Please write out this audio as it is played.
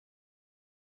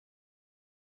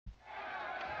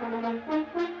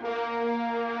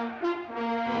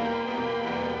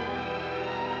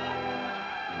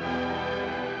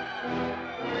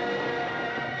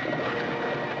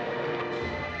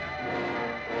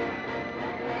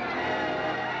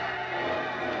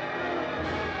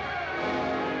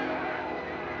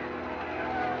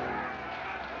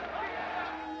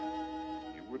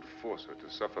Force her to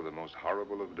suffer the most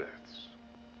horrible of deaths.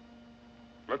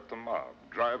 Let the mob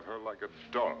drive her like a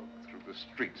dog through the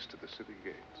streets to the city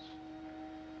gates.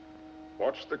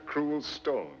 Watch the cruel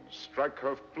stones strike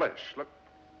her flesh.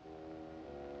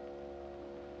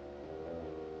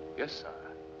 Yes, sir.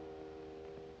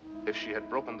 If she had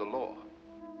broken the law.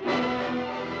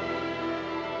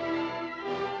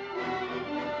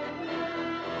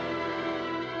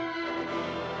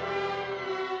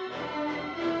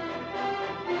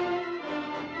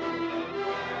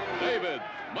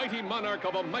 Mighty monarch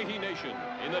of a mighty nation,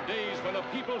 in the days when a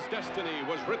people's destiny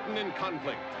was written in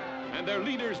conflict, and their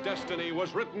leader's destiny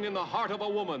was written in the heart of a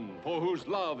woman for whose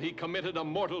love he committed a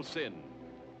mortal sin.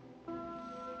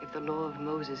 If the law of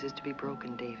Moses is to be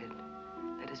broken, David,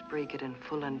 let us break it in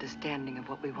full understanding of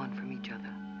what we want from each other.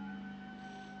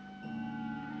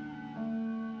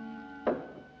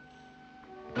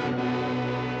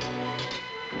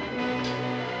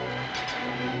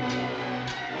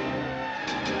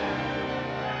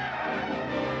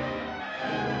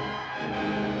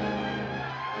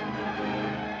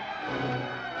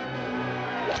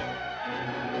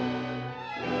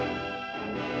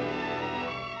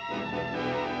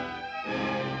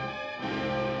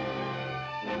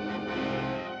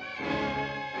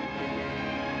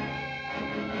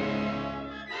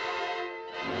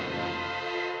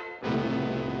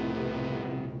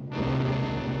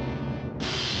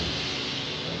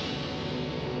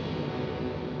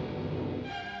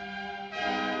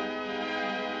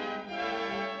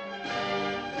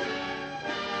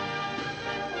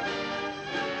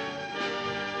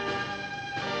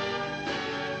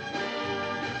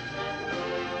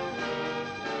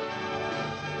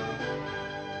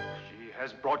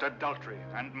 Has brought adultery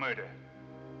and murder.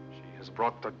 She has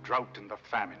brought the drought and the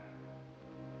famine.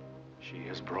 She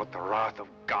has brought the wrath of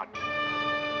God.